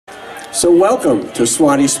So welcome to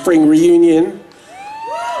Suwannee Spring Reunion.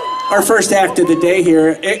 Our first act of the day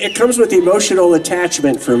here, it comes with emotional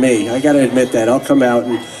attachment for me. I gotta admit that. I'll come out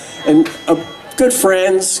and good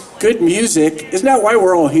friends, good music. Isn't that why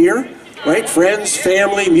we're all here? Right? Friends,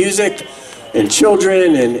 family, music, and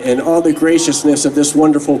children, and all the graciousness of this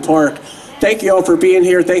wonderful park. Thank you all for being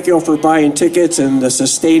here. Thank you all for buying tickets and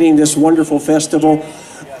sustaining this wonderful festival.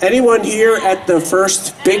 Anyone here at the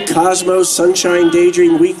first Big Cosmos Sunshine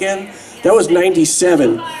Daydream Weekend? That was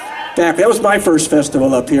 '97. That was my first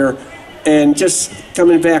festival up here, and just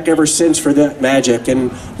coming back ever since for that magic.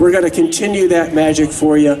 And we're going to continue that magic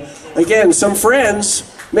for you. Again, some friends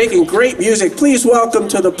making great music. Please welcome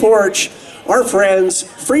to the porch our friends,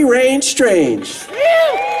 Free Range Strange.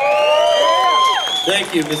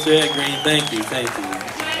 Thank you, Mr. Ed Green. Thank you, thank you.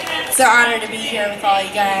 It's an honor to be here with all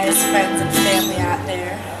you guys, friends and family out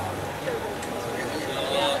there.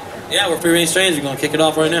 Yeah, we're Free Range Strange. We're going to kick it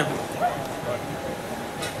off right now.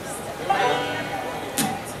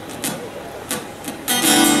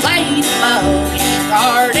 Ladybug in the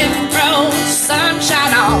garden grows,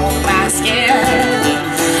 sunshine on my skin.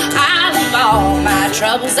 I leave all my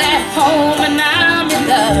troubles at home and I'm in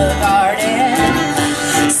the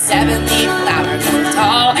garden. Seven-leaf flower grow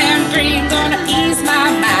tall and green, gonna ease my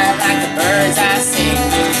mind like the birds I sing.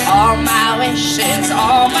 All my wishes,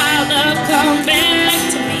 all my love come back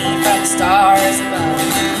to me from the stars above.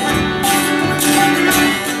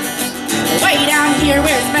 Way down here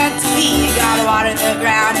where it's meant to be, you gotta water the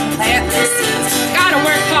ground and plant the seeds. Gotta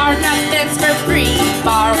work hard, nothing's for free.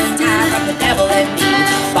 Borrowing time from the devil in me.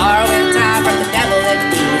 Borrowing time from the devil in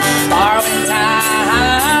me. Borrowing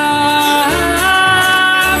time.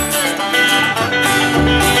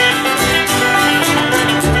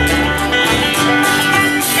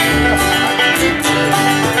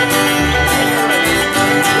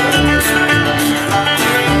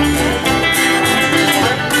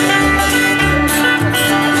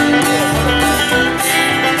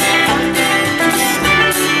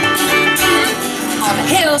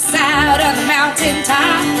 Hillside on the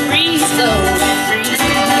mountaintop, breeze blowing free.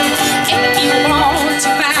 If you want to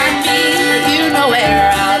find me, you know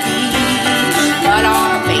where I'll be. Mud on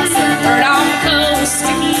the face and dirt on the clothes,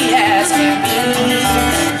 sticky as can be.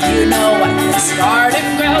 You know what this garden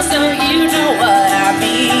grows, so you know what I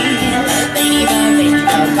mean.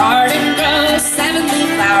 The garden grows, seven-leaf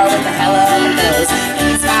flower with a hell of a nose.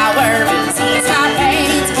 Ease my worries, ease my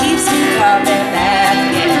pains, keeps me coming back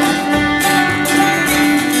again.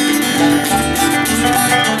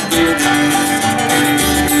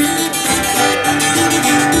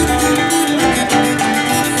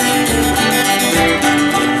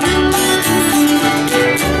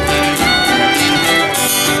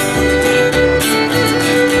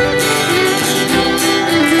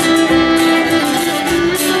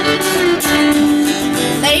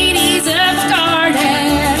 Ladies of the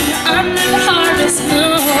garden, under the harvest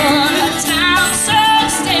moon, a town so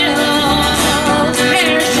still.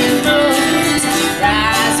 There she moves,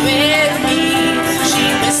 rise with me. She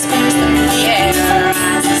whispers through the air,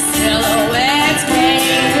 eyes a silhouette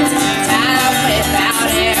fades. Time without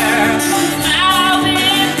air. Fly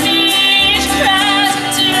with me, she cries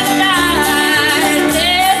into the night.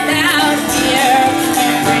 Without fear,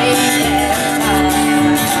 break their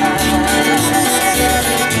mind.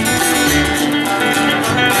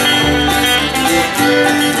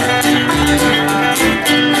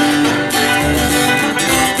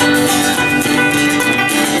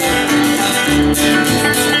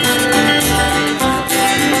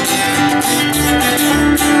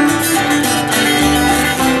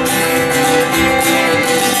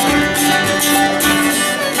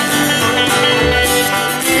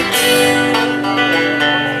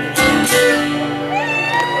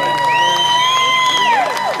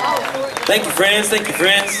 Thank you, friends. Thank you,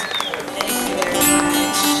 friends. Thank you very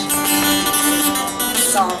much.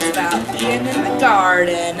 This song's about being in the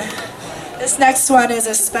garden. This next one is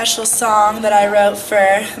a special song that I wrote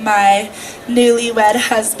for my newlywed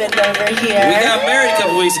husband over here. We got married a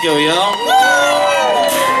couple weeks ago, y'all.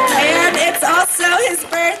 And it's also his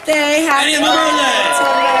birthday. Happy birthday!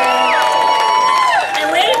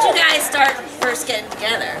 And when did you guys start first getting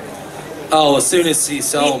together? Oh, as soon as he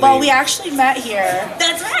saw me. Well, we actually met here.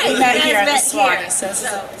 That's right. We met here in the met Suwannee, here. so it's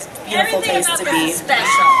a beautiful Everything place about to this be. is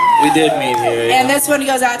special. We did meet here. Yeah. And this one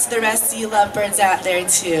goes out to the rest of you lovebirds out there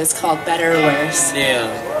too. It's called Better or Worse. Yeah.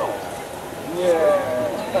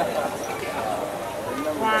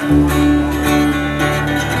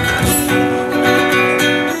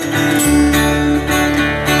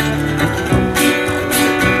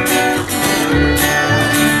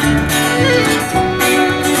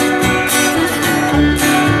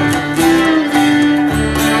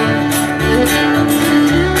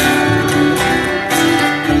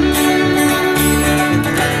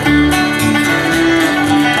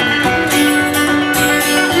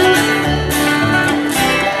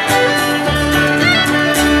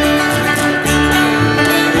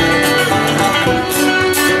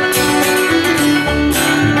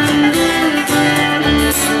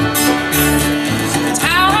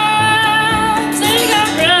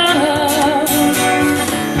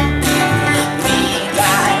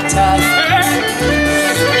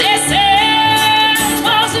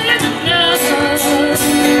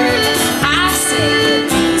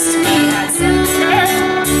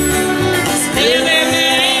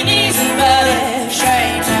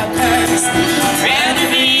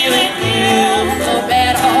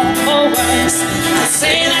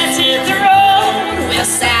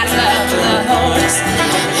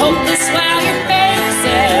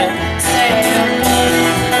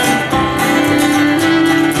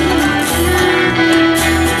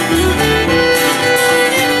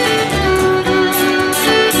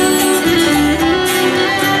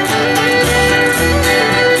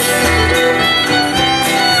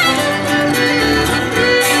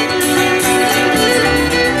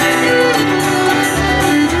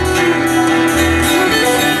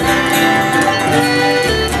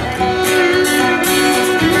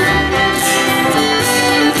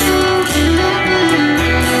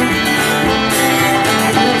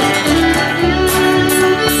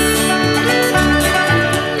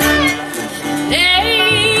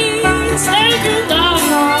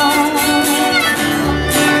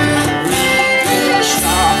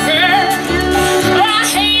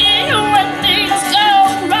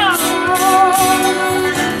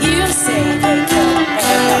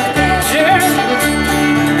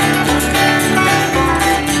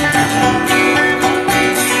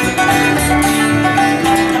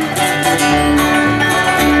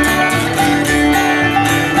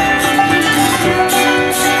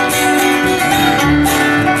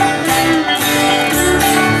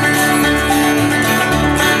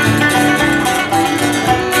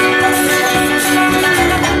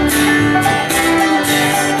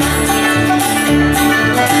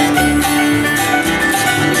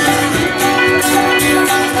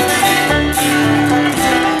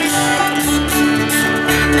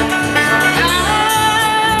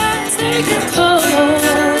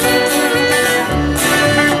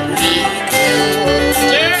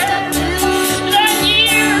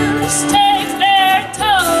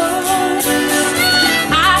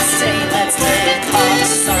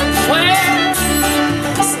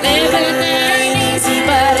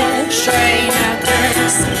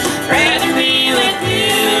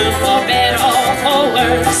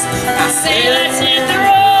 say let's hit the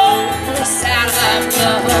road, the sound of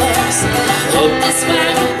clothes. Hope this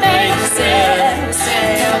wagon makes it,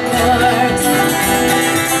 say of course.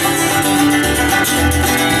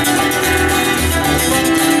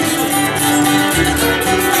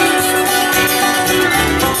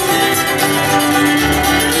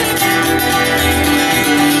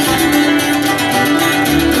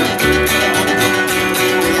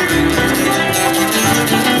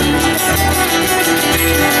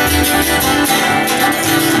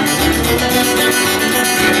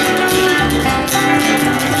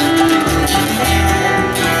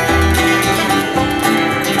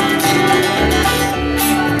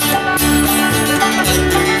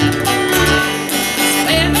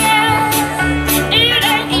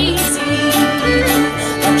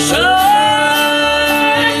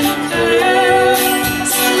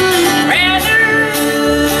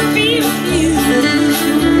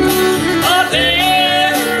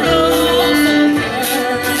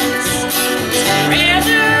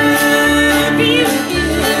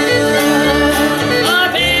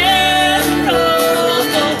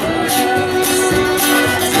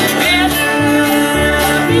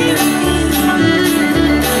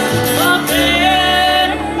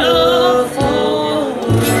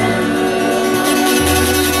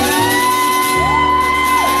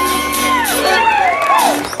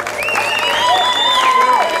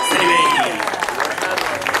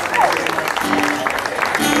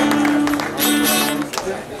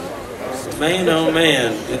 Man, oh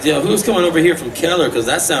man. Yeah, who's coming over here from Keller? Because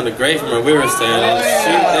that sounded great from where we were standing.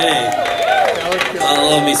 Shoot, dang. I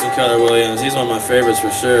love me some Keller Williams. He's one of my favorites for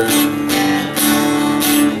sure.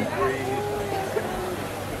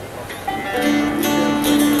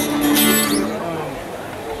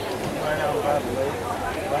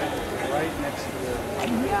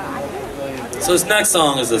 So this next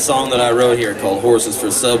song is a song that I wrote here called Horses for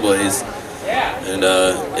Subways. And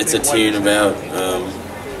it's a tune about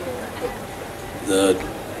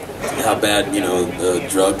how bad, you know, the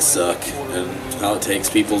drugs suck and how it takes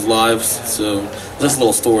people's lives. So just a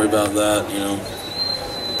little story about that, you know.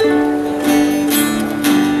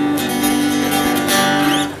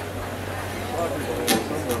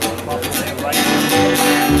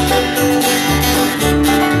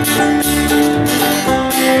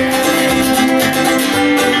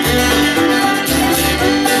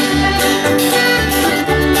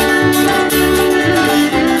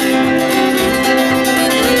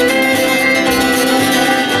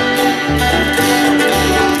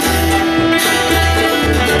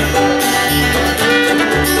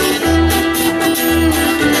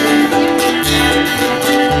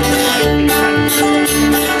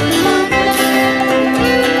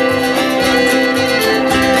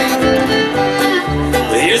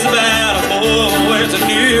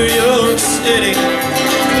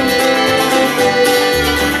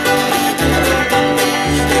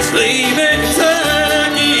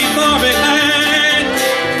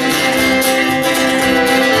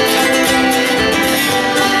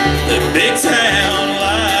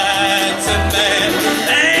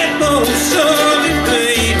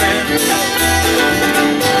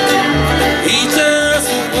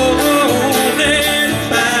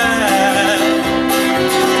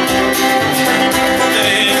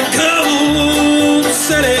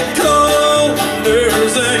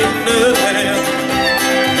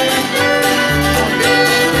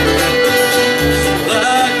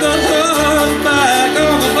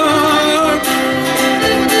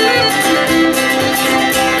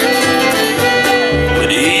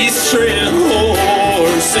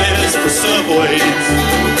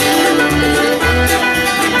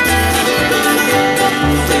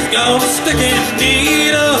 Sticking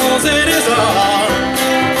needles in his arm.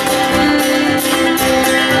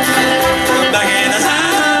 Back in the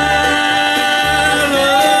high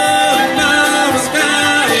of the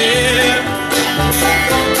sky, yeah.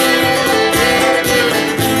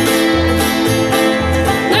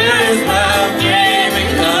 There's my baby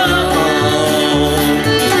home.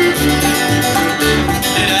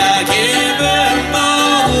 Did I give him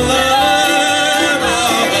all the love?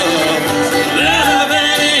 Love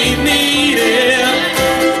that ain't needed.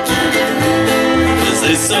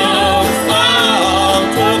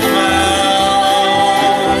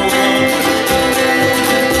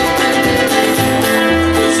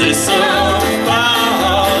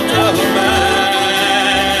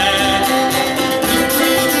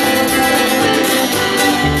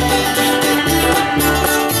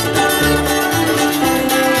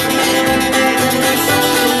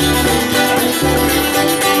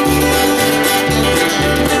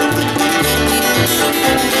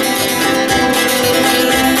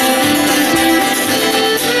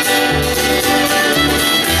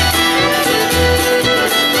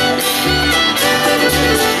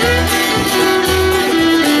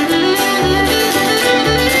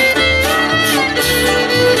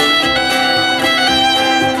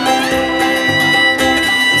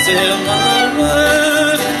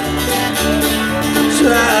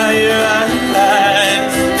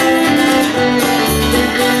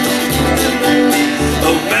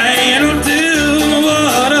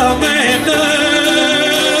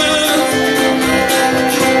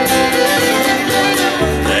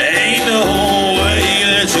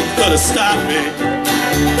 to stop me.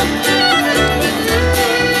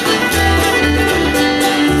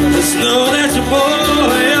 Just know that your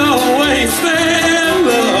boy always fell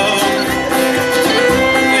love.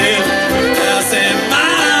 Yeah, I said,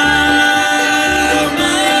 Mama,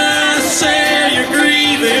 share your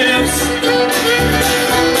grievance.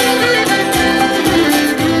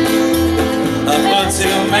 I put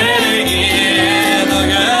too many in the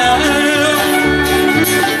ground.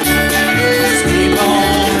 Just keep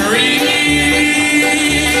on reaching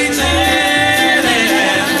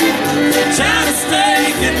and try to stay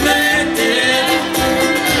connected.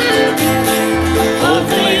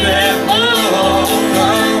 Hopefully that will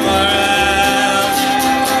come around.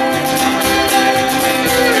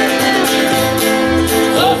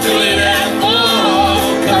 Hopefully that will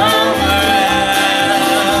come around.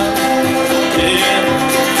 Yeah.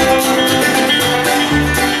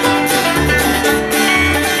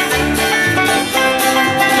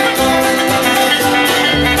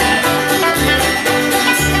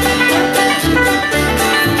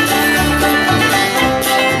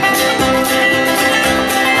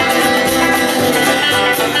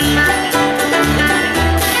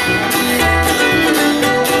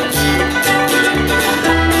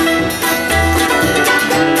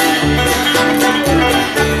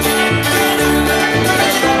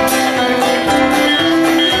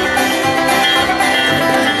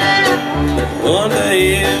 One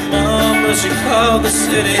day, Mama, she called the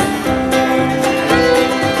city.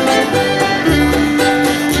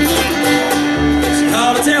 She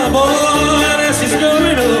called to tell a boy that she's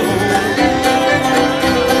going home.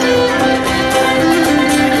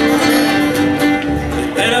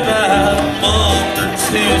 It's been about a month or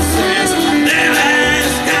two since their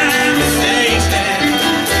last conversation.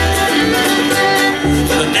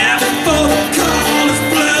 But now before the call, his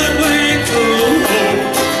blood went cold.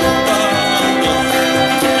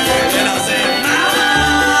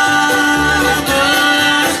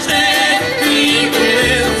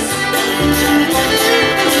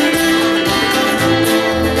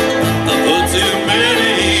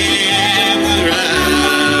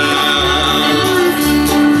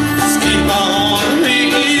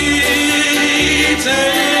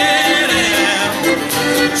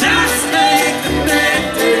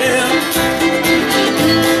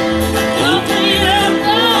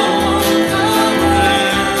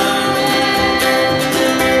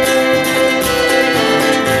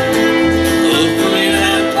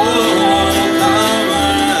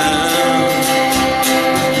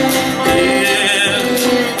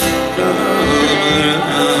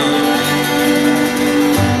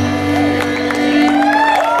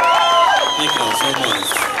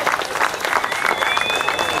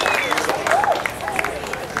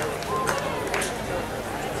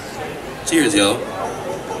 Cheers, y'all.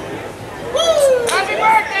 Happy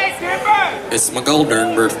birthday, Skipper! It's my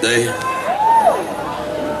golden birthday.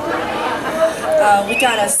 We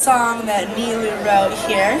got a song that Neely wrote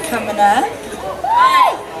here coming up.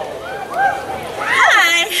 Hi!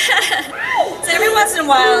 So every once in a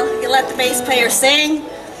while, you let the bass player sing,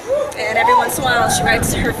 and every once in a while, she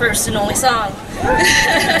writes her first and only song.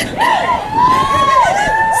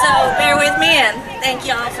 So bear with me, and thank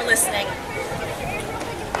you all for listening.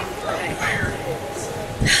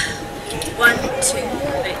 1, 2, 3,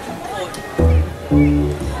 4.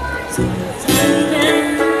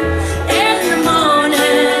 In the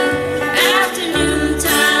morning, afternoon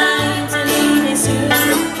times, and evening soon.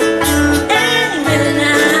 Any minute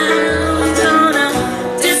now, it's gonna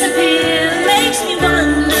disappear. Makes me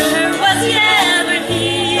wonder, was he ever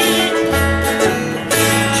here?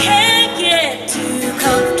 Can't get too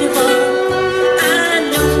comfortable. I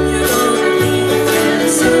know you're gonna leave very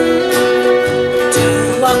soon. To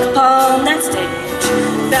walk upon that stage,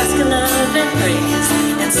 bask in love and praise,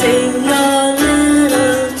 and sing your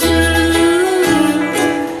little tune.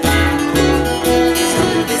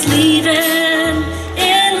 He's leaving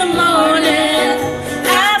in the morning,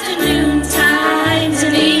 afternoon times,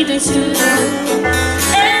 and evening soon.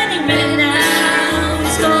 Any minute now,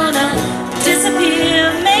 he's gonna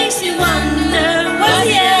disappear. Makes you wonder, was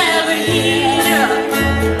he ever here?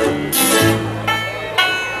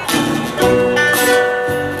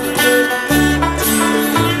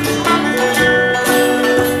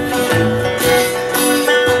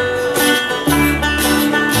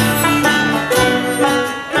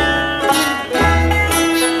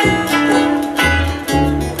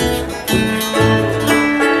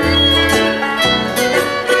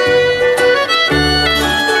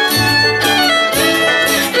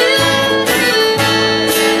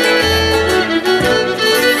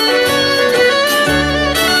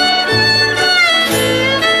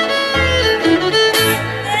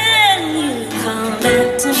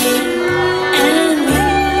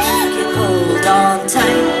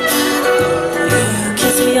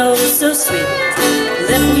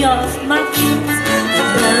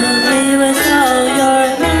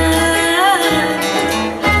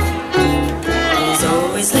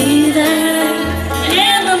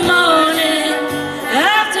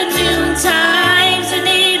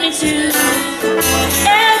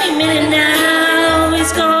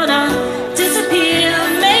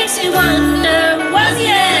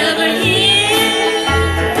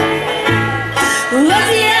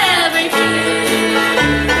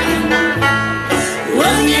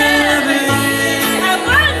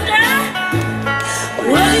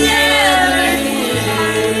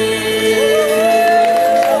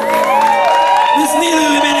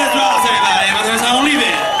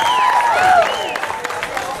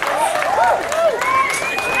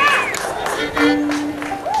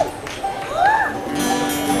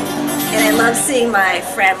 love seeing my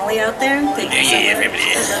family out there. Thank you so much.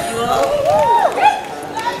 I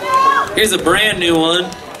love you all. Here's a brand new one.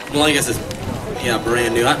 Well, I guess it's, yeah,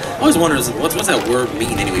 brand new. I always wonder, what's that word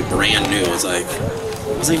mean anyway? Brand new. It's like,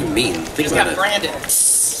 what's that even mean? Think about it. Branded. Brand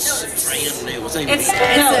new. What's that even mean? It's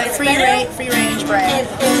a free range brand.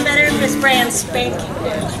 It's better if it's brand spanking new.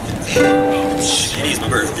 It is my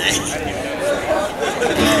birthday.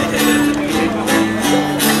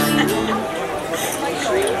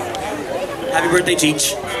 Happy birthday,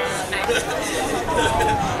 Cheech.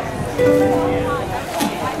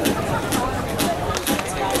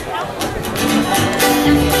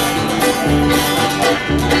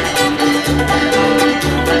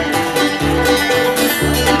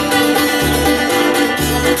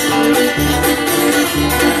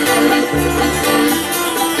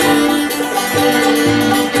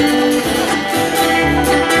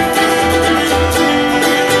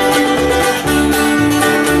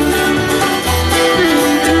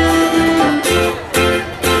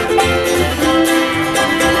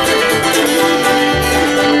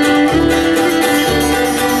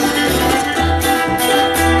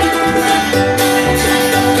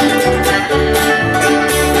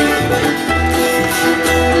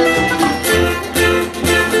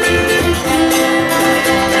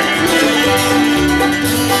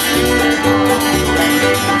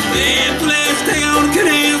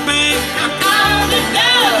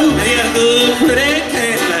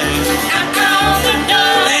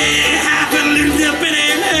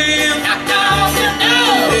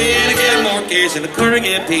 And the corner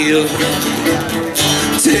get peeled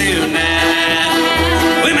tonight.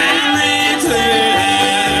 We might lay tonight.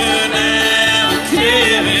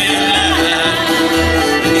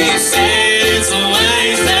 You said it's a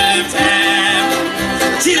waste of time.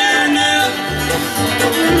 She doesn't know.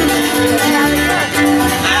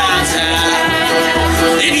 I'll try.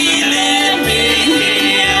 If you let me,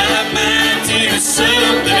 I might do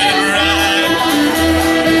something right.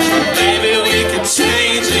 Maybe we can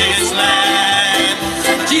change his life.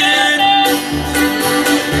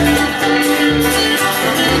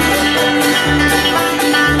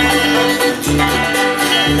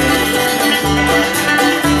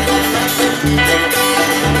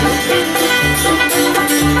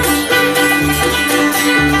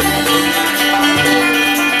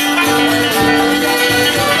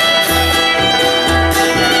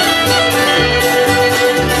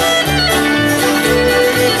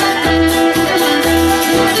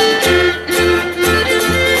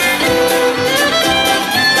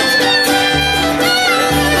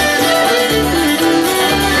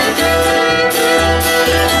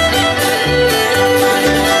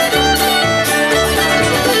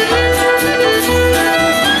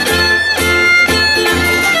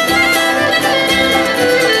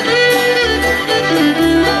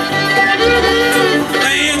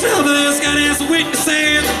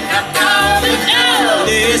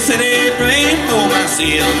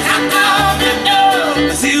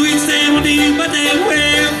 I see we stand with you, but they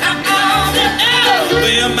will.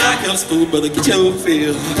 Well, my cup's full, brother, get your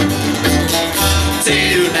fill.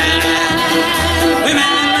 Tonight, we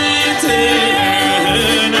might lay tonight.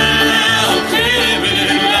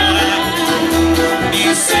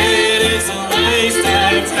 You said it's a waste of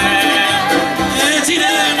time, but you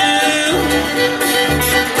don't know.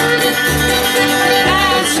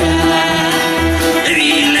 I'll try. If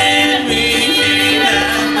you let me,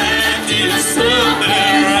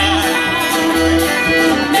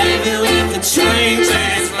 change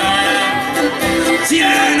his life. See, I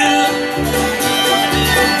know.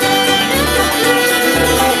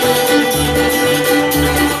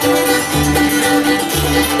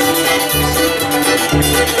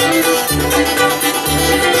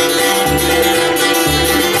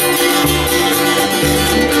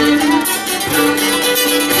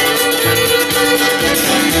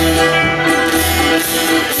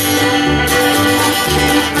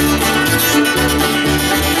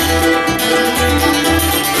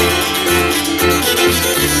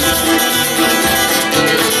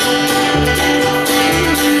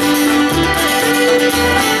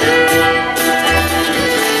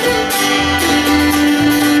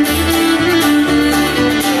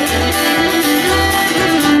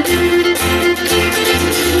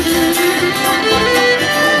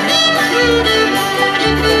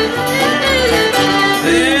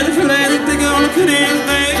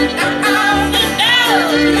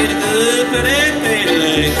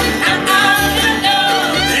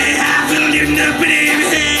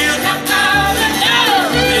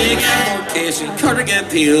 Carter get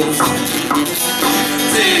peeled tonight.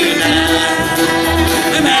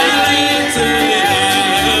 We might lay tonight.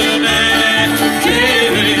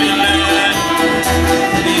 Carry the light.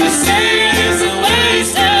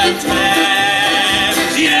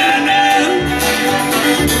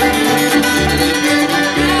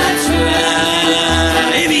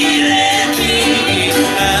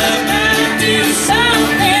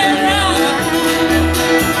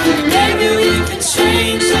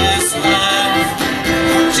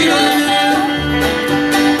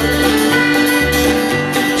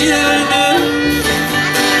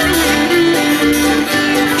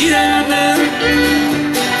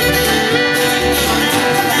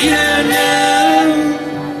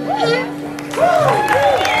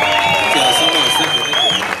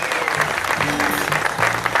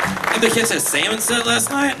 catch that salmon set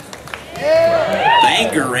last night?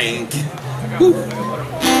 Bangarink. Woo.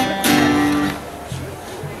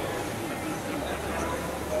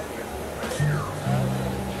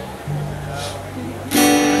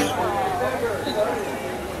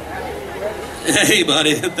 Hey,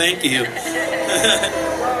 buddy. Thank you. That's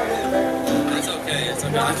okay. It's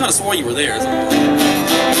okay. I kind of swore you were there. It's okay.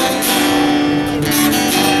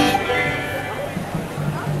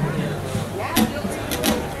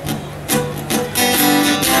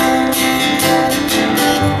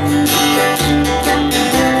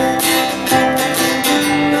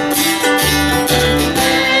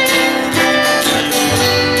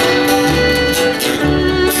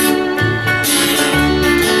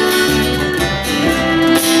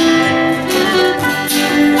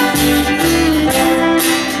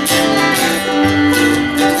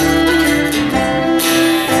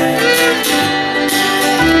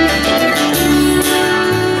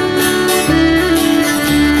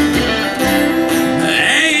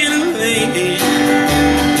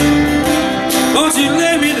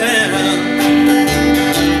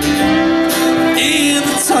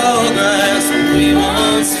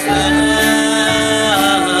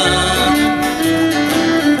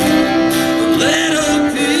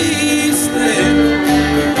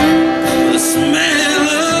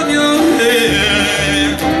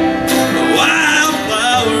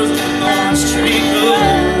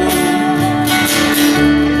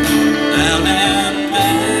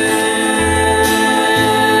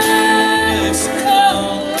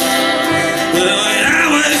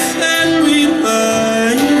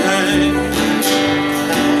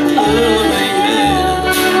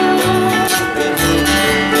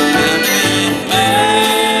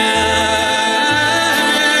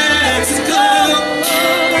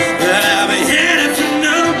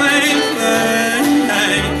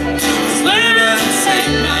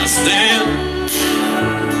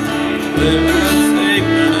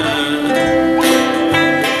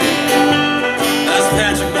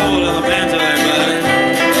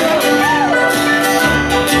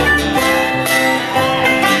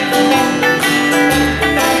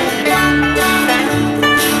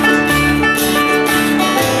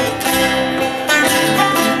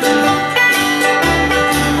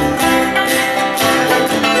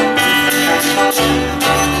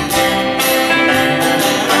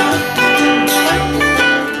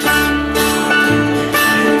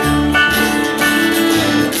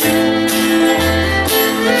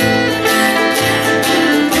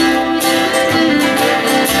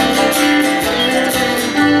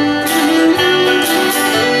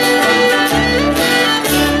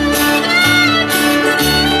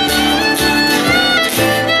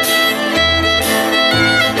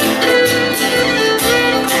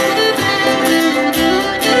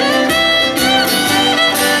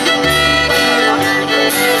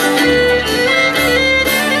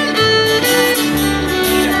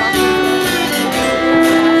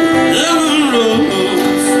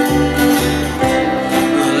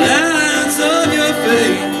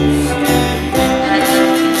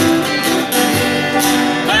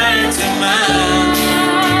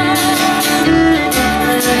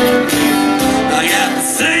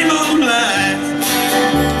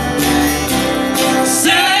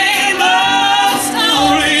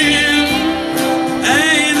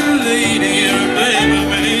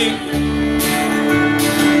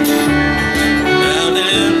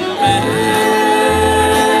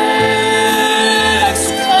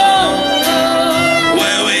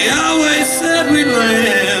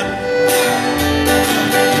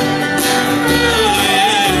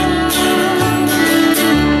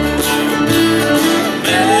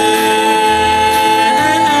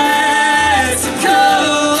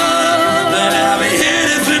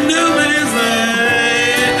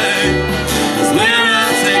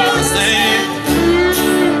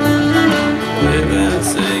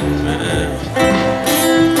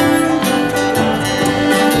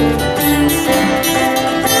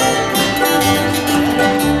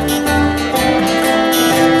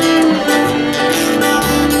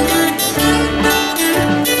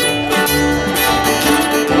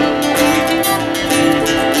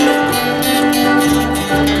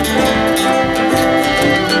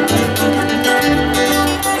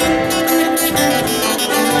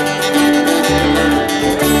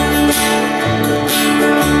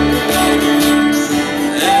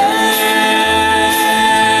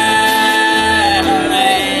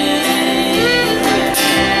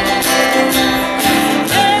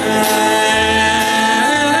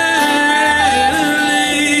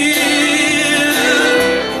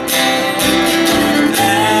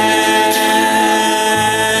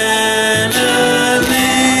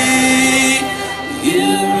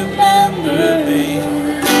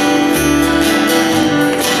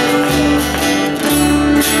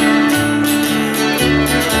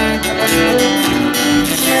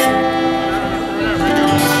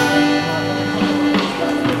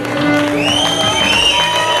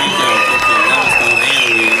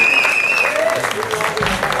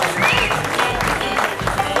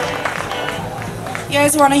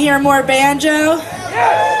 guys want to hear more banjo?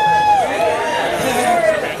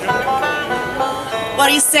 What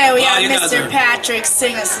do you say we have Mr. Patrick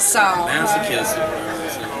sing us a song? Masochist.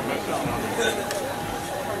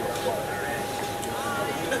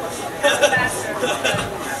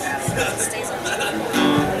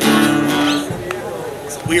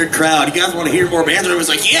 It's a weird crowd. You guys want to hear more bands? Everyone's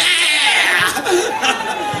like, yeah!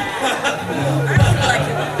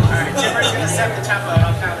 Alright, Jimmer's gonna set the tempo and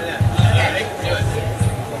I'll count it in. Okay, do it.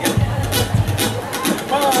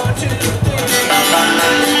 1, 2, 3.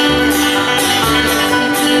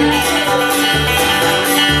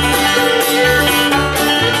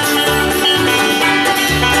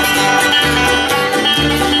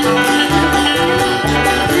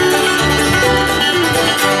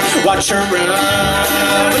 Watch her run,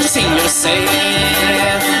 what you see yourself.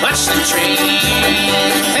 Watch the train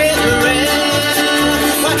head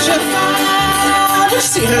around. Watch her fall, what you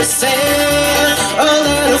see herself. Oh,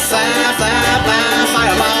 let her fly, fly, fly,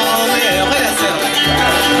 fireball, man. Play that sound.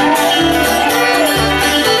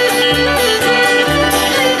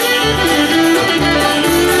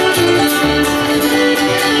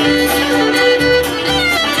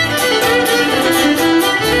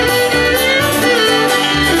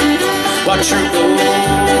 Watch her go,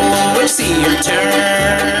 watch see her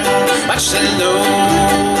turn. Watch the low,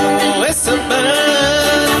 it's a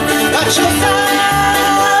burn. Watch her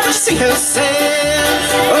fly, watch see her sail.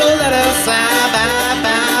 Oh, let her fly, bye,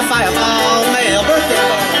 bye, fireball, male birthday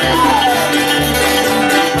ball.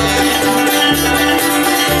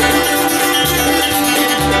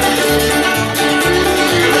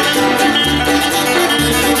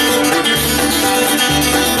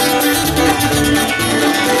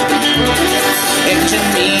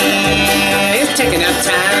 Engineer is taking up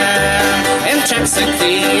time, and tracks are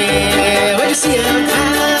clear. When you see him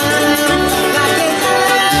come, like a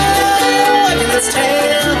hound, wagging its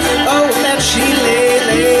tail. Oh, that she lay,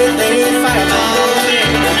 fireball,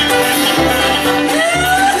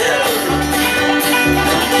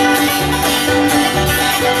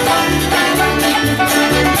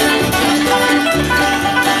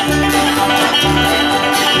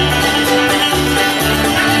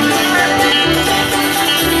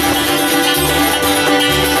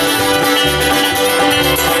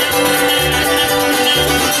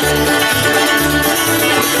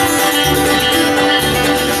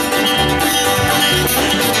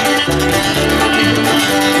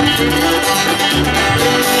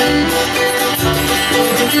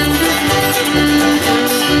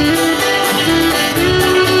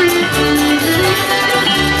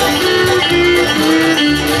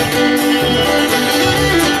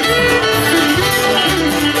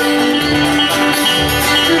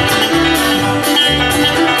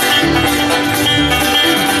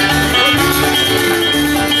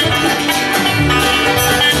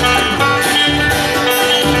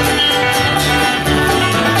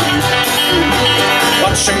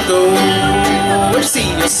 watch her go, watch you see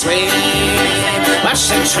her sway. Watch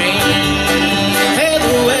the train head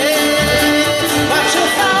away. Watch her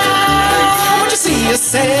fly, watch you see her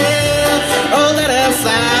sail. Oh, let her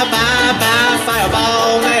fly, bye, bye,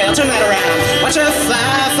 fireball man. Turn that around. Watch her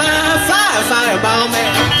fly, fly, fly, fireball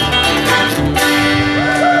man.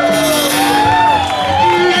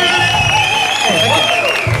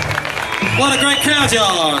 What a great crowd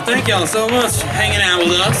y'all are. Thank y'all so much for hanging out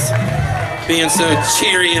with us. Being so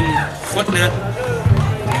cheery and whatnot.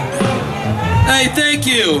 Hey, thank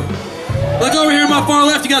you. Look over here on my far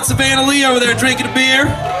left, you got Savannah Lee over there drinking a beer.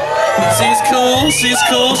 She's cool,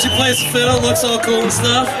 she plays the fiddle, looks all cool and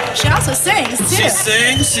stuff. She also sings, too.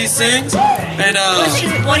 She sings. And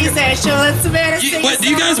what do you say? She'll let Savannah sing do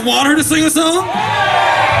you guys want her to sing a song? Alright,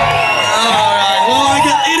 well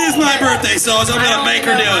it is my birthday, so I'm gonna make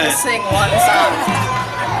her do it. Sing one song.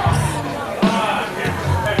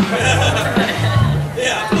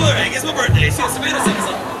 Yeah, cool, alright, it's my birthday. She wants Savannah to sing a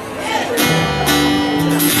song.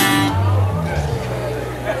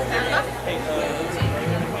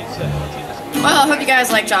 Well, I hope you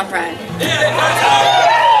guys like John Prine. Yeah,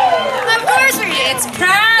 Of course we do. It's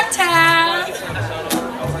Pride time.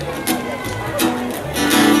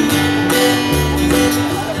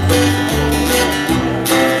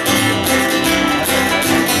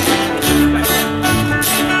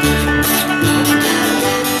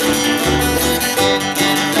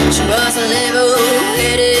 She was a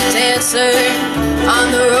level-headed dancer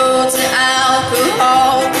on the road to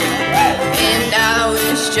alcohol, and I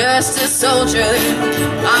was just a soldier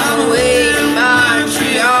on the way to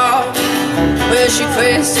Montreal, where she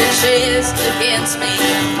pressed her chest against me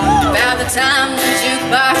about the time the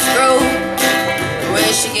jukebox broke,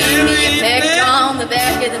 where she gave me a peck on the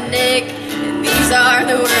back of the neck, and these are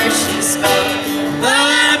the words she spoke. Blow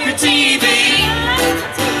up your TV,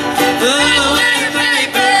 blow away your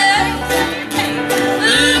paper,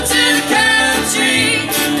 move to the country,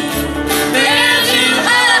 build you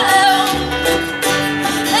a home,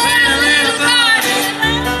 plant a little garden,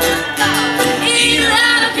 eat a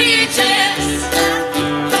lot of peaches,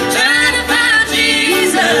 trying to find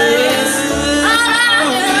Jesus all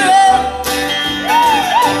on the road.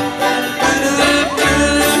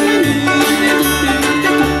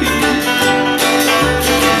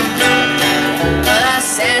 Well, I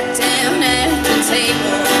sat down at the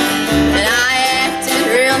table and I acted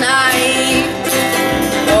real naive.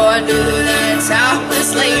 Oh, I knew that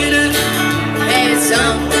topless lady had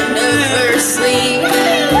something up her sleeve.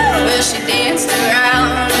 Well, she danced around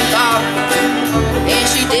the ballroom and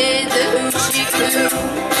she did the hoochie coo.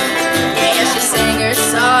 And she sang her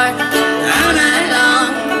song all night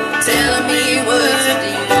long, telling me what to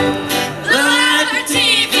do. Blow out your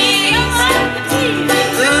TVs,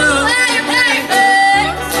 blow out your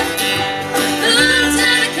papers, move to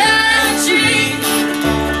the country,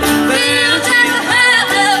 build a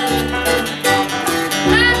house,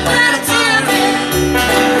 and put a children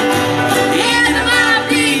into my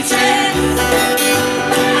beaches.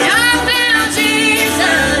 I found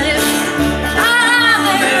Jesus on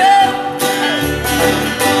the road.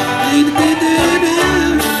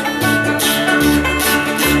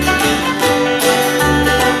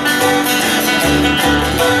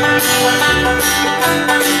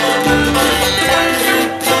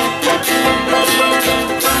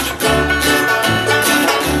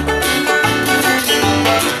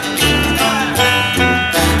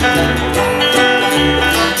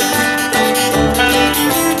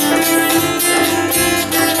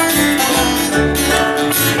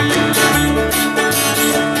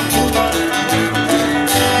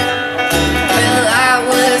 Well, I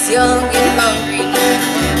was young and hungry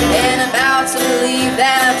and about to leave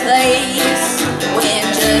that place, when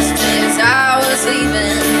just as I was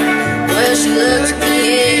leaving, well, she looked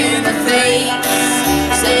me in the face,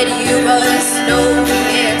 said, you must know the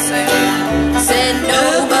answer. Said,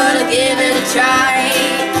 no, but I'll give it a try.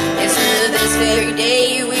 And to this very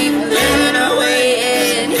day we've been living our way,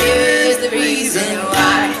 and here's the reason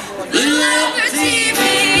why. Blew up your TV,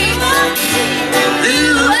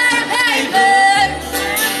 blew away your papers,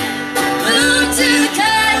 moved to the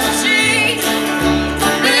country,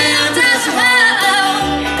 built us a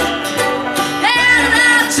home, had a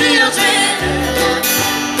lot of children,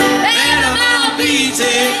 had them all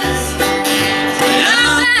beaches, and I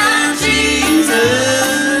found Jesus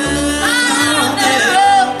on the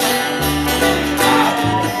road.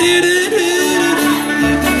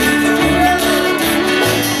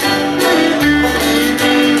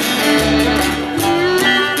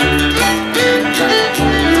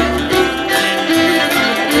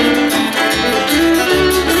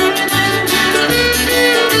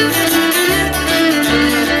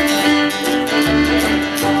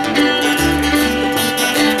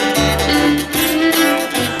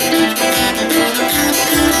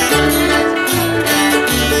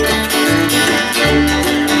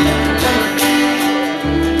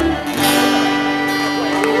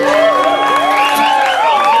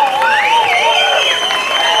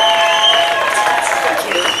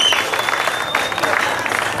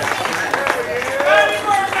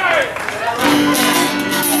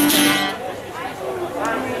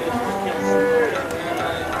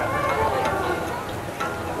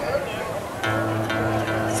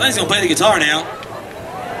 Sonny's gonna play the guitar now.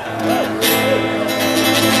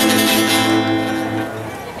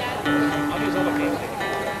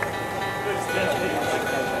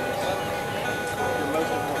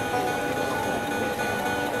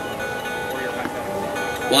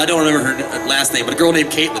 Well, I don't remember her last name, but a girl named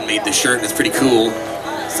Caitlin made this shirt, and it's pretty cool.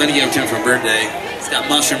 Sonny gave it to him for her birthday. It's got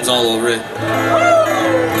mushrooms all over it.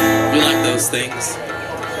 We like those things.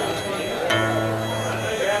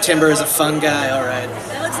 Timber is a fun guy, all right.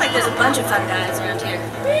 It looks like there's a bunch of fun guys around here.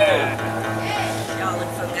 Y'all look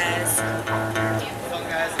fun guys.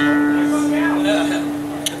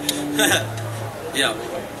 Yeah.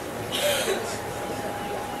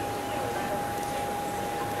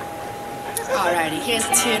 Alrighty, here's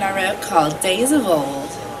a tune I wrote called Days of Old.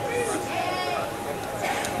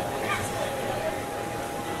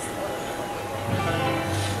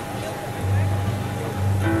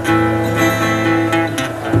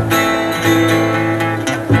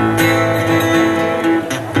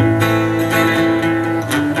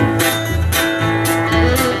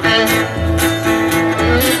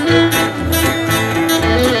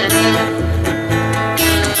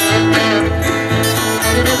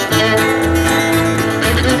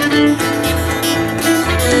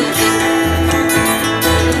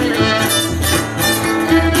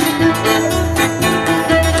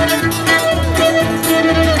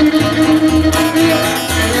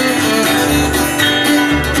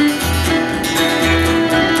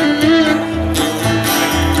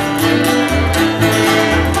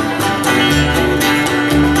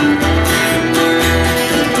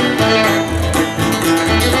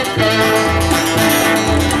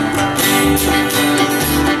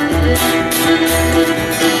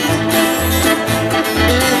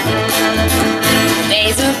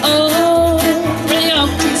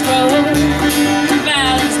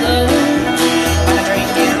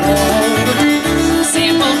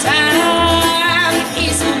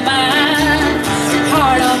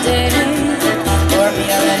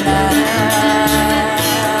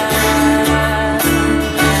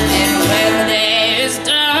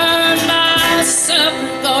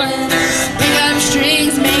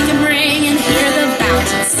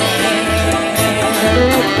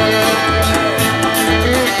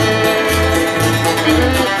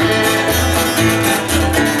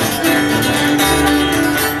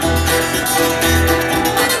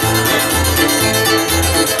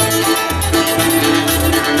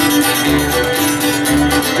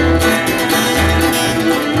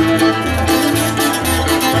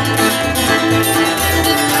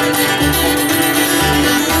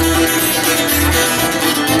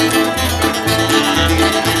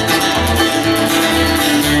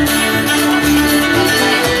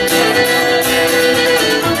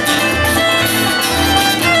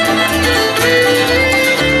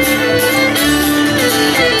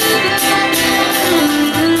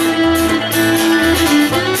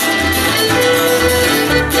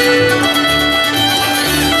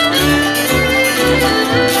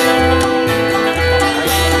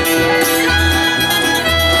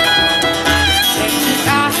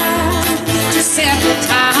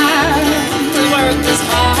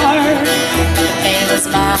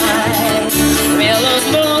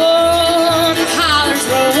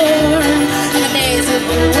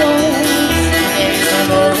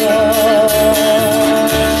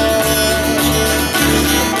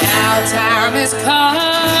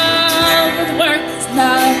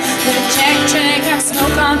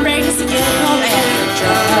 breaks to get home and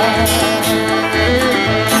dry.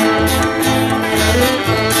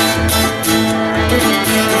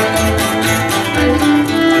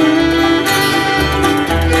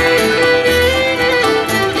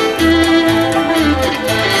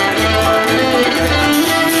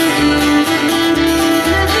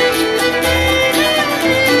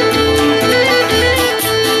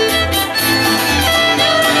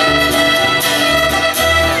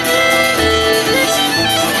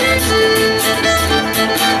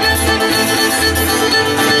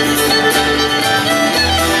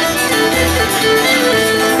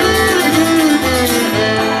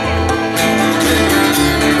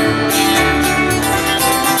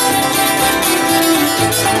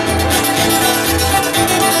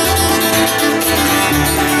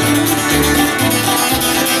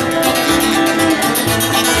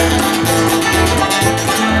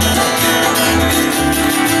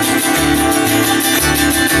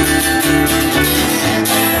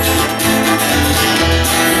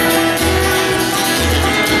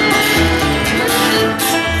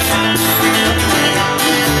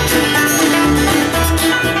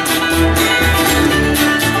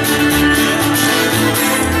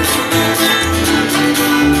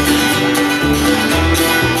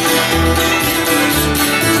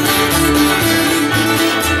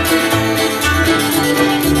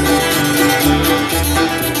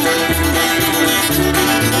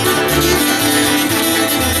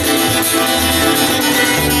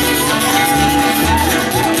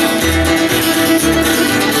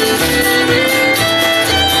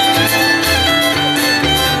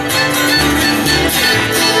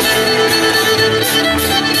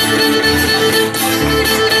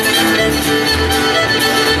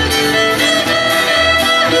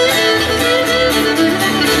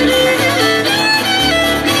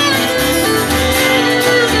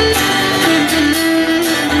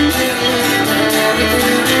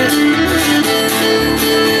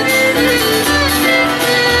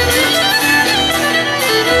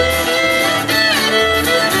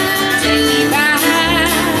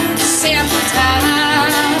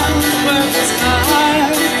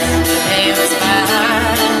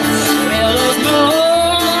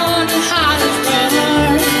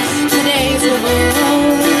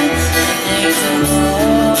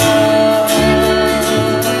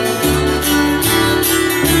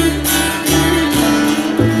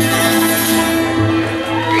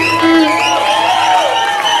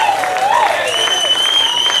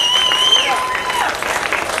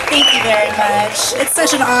 It's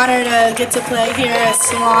such an honor to get to play here at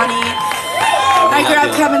Suwannee. I grew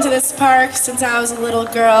up coming to this park since I was a little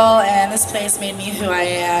girl, and this place made me who I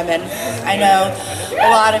am. And I know a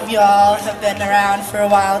lot of y'all have been around for a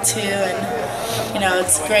while too, and you know,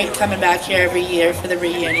 it's great coming back here every year for the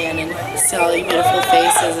reunion and see all the beautiful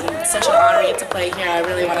faces, and it's such an honor to get to play here. I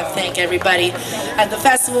really want to thank everybody at the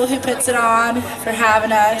festival who puts it on for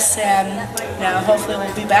having us, and you know, hopefully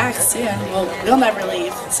we'll be back soon. We'll never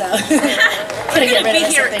leave, so We're going to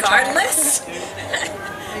be here regardless.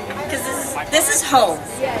 Because this is home,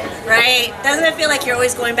 right? Doesn't it feel like you're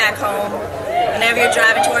always going back home whenever you're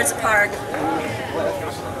driving towards the park?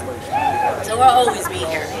 So we'll always be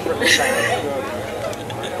here.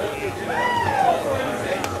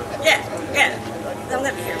 Yeah. I'm going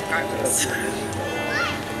to be here regardless.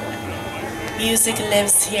 Music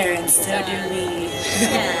lives here, and so do we.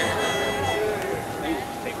 Yeah.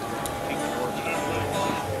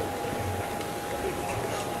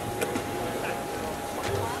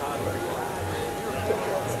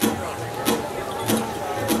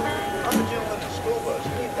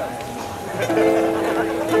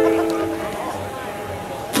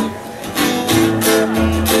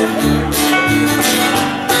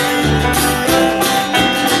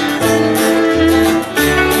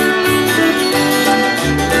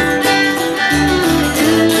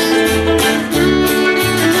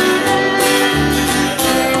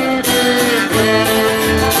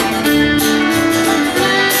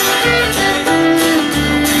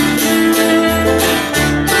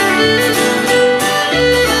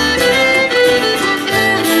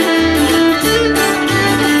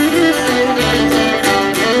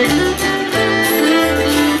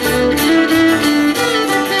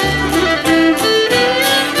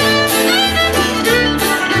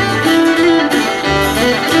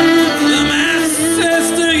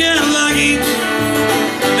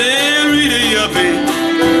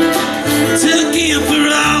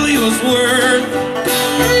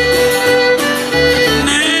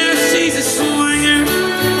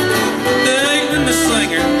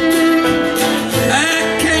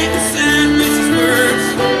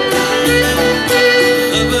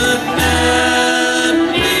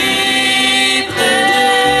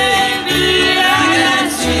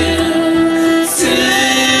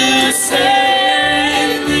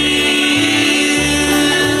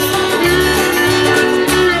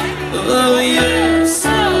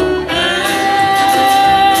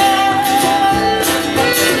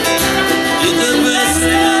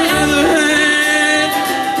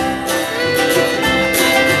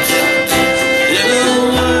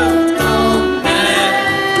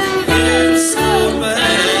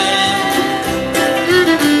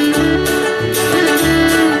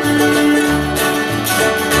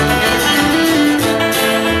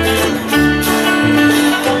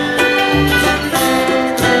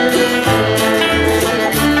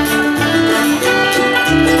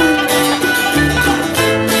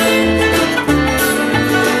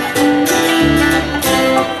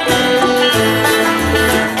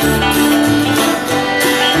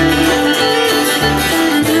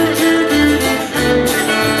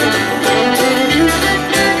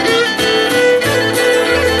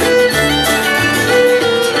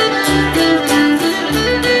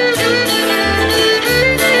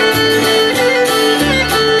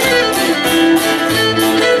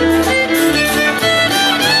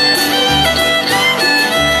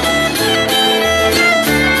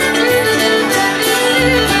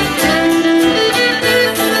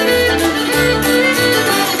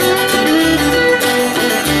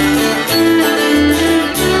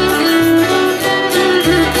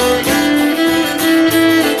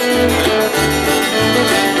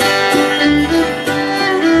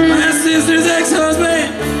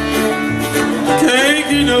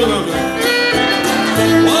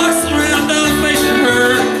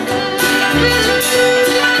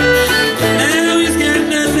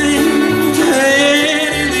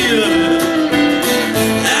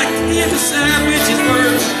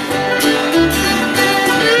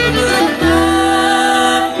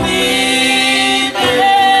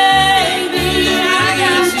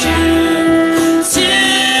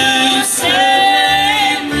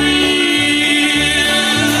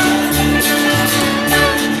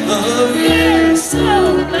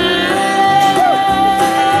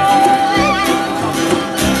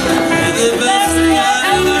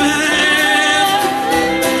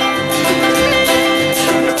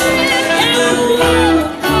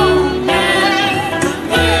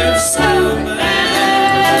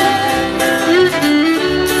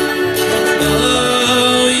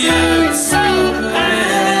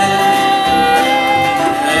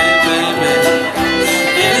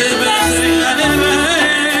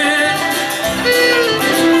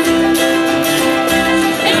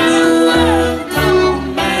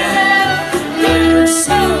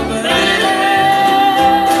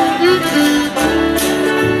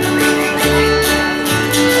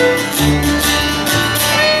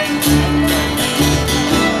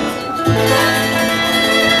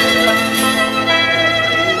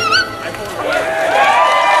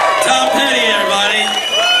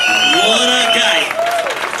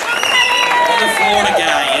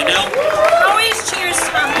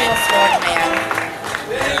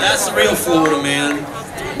 That's the real Florida, man.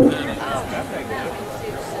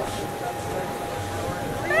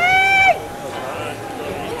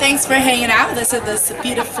 Thanks for hanging out with us at this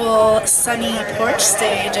beautiful sunny porch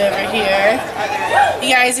stage over here.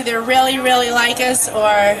 You guys either really, really like us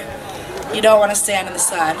or you don't want to stand in the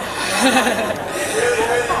sun.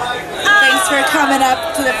 Thanks for coming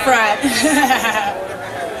up to the front.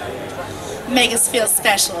 Make us feel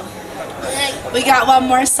special. We got one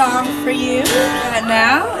more song for you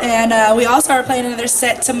now, and we also are playing another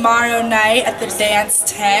set tomorrow night at the dance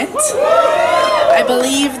tent. I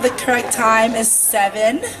believe the correct time is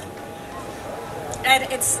 7. And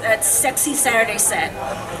it's a sexy Saturday set.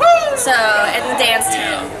 So, at the dance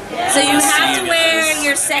tent. So you have to wear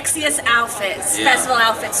your sexiest outfits, festival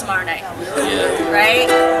outfits tomorrow night. Right?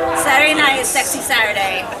 Saturday night is sexy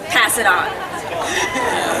Saturday. Pass it on.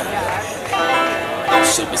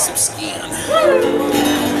 Show me some skin. I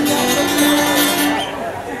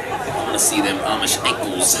want to see them Amish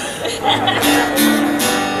ankles.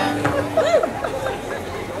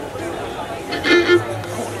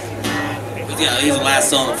 Yeah, here's the last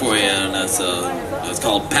song for you, and that's it's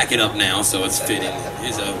called "Pack It Up Now," so it's fitting.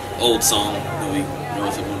 Here's an old song that we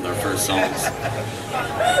wrote, one of our first songs. One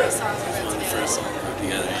of the first songs we wrote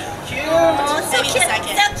together. Oh, so cute. So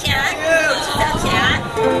cute. So cute.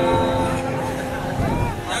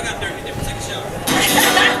 I got 30 different. Take a shower.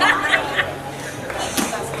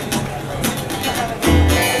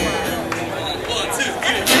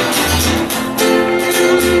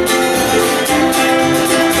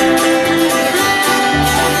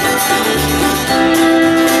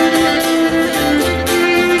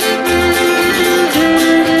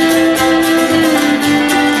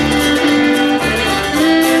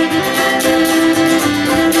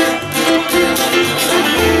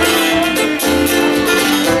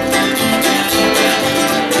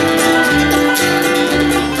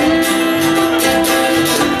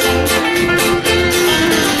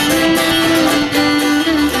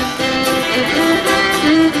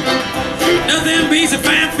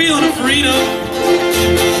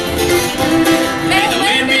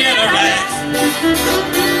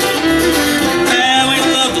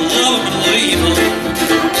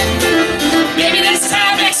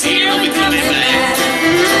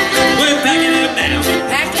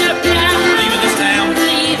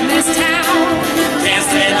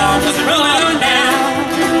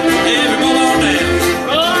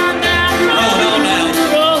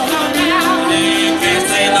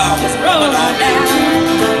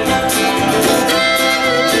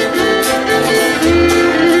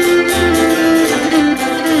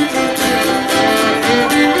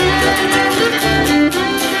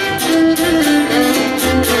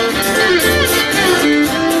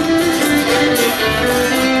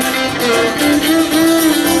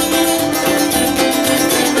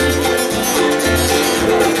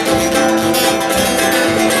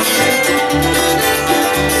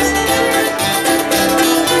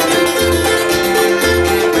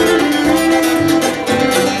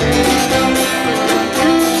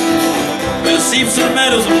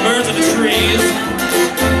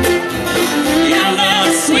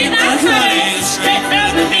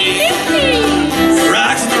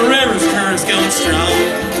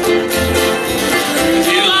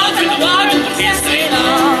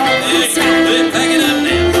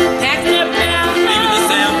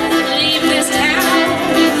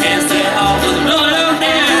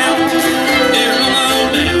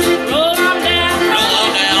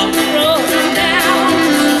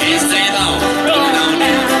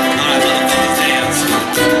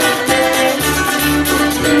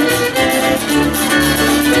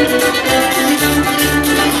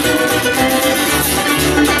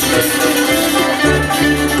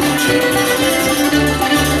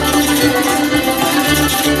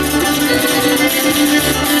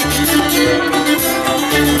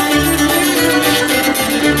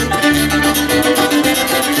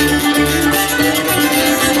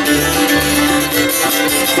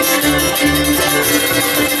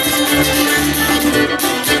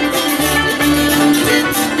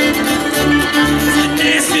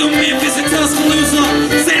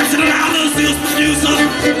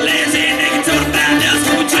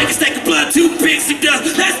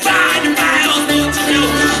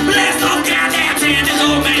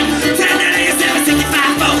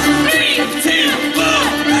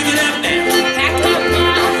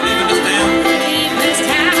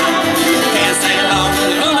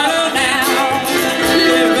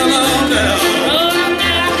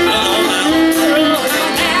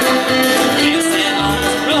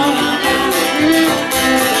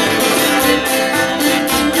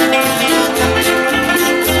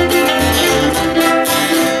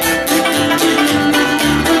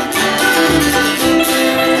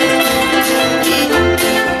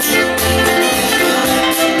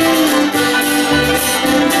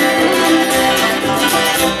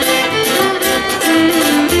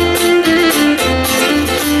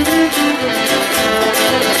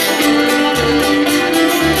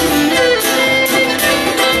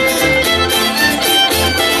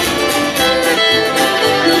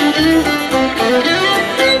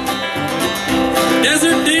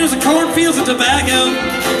 tobacco.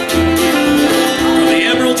 From the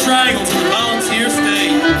Emerald Triangle to the Volunteer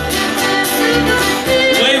State.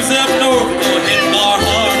 Waves up north, go hit Bar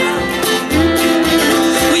Harbor.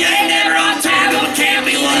 We ain't never on time, but can't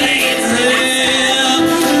be late. Yeah.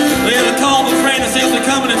 We have a call from a friend that says we're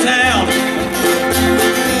coming to town.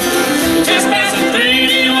 Just passing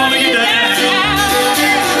through, do you want to get down?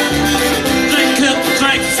 Drink a couple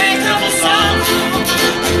drinks, sing a couple songs.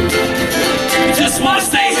 Just want to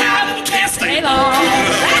stay high, but we can't stay long.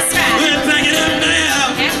 That's right. We're packing up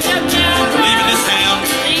now. Leaving this town.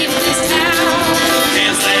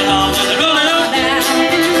 Can't stay long, but they're rolling on down.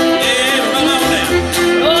 Yeah, we're rolling on down.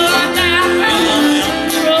 Roll on down.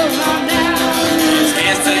 Just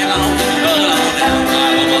can't stay long, but they're rolling on down. All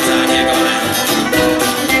right, one more time, yeah, go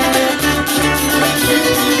down.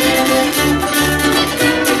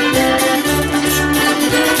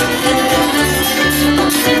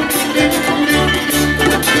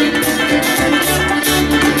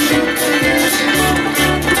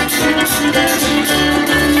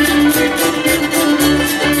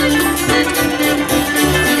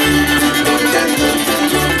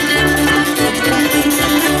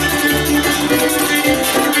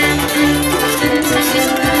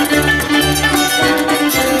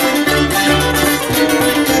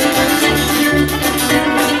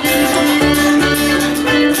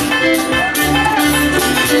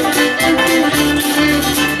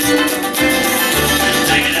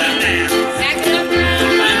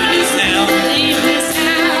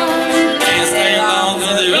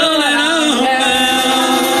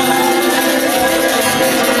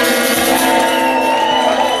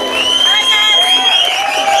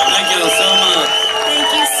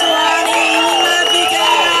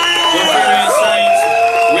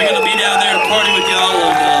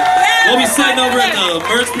 Sitting over at the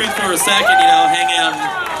merch booth for a second, you know, hang out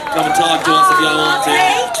and come and talk to us if y'all want to.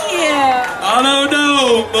 Thank you. I don't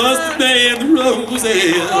know, must have been the roses.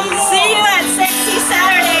 See you at Sexy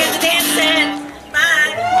Saturday at the dance tent.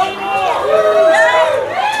 Bye.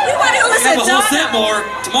 We want to listen We have a whole set more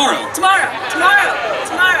tomorrow. Tomorrow.